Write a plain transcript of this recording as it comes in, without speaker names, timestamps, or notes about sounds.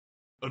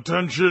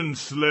Attention,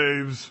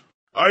 slaves.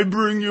 I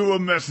bring you a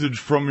message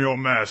from your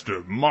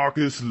master,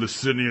 Marcus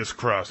Licinius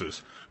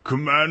Crassus,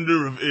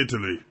 commander of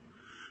Italy.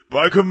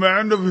 By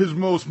command of his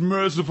most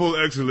merciful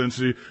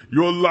excellency,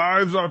 your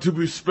lives are to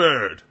be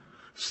spared.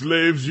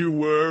 Slaves you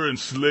were, and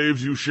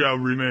slaves you shall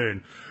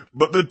remain.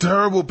 But the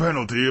terrible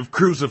penalty of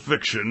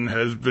crucifixion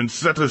has been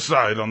set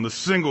aside on the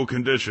single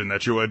condition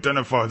that you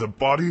identify the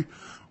body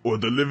or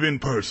the living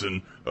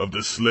person of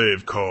the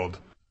slave called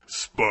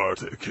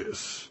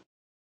Spartacus.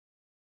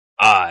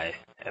 I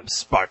am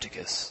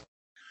Spartacus.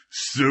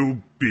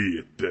 So be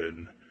it,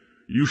 then.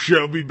 You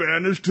shall be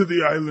banished to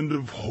the island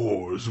of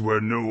whores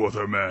where no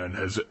other man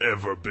has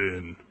ever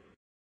been.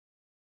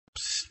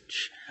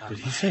 Did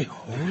he say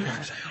whore?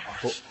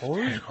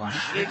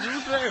 Did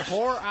you say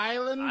whore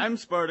island? I'm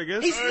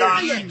Spartacus. He's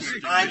lying!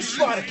 I'm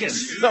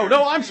Spartacus!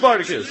 No, I'm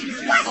Spartacus.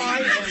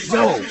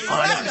 No,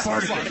 I'm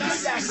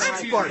Spartacus.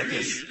 I'm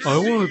Spartacus. I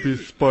want to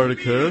be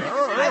Spartacus.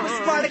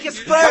 I'm Spartacus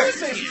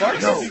first!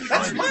 No,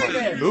 that's my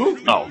man!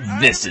 Oh,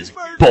 this is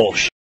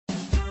bullshit.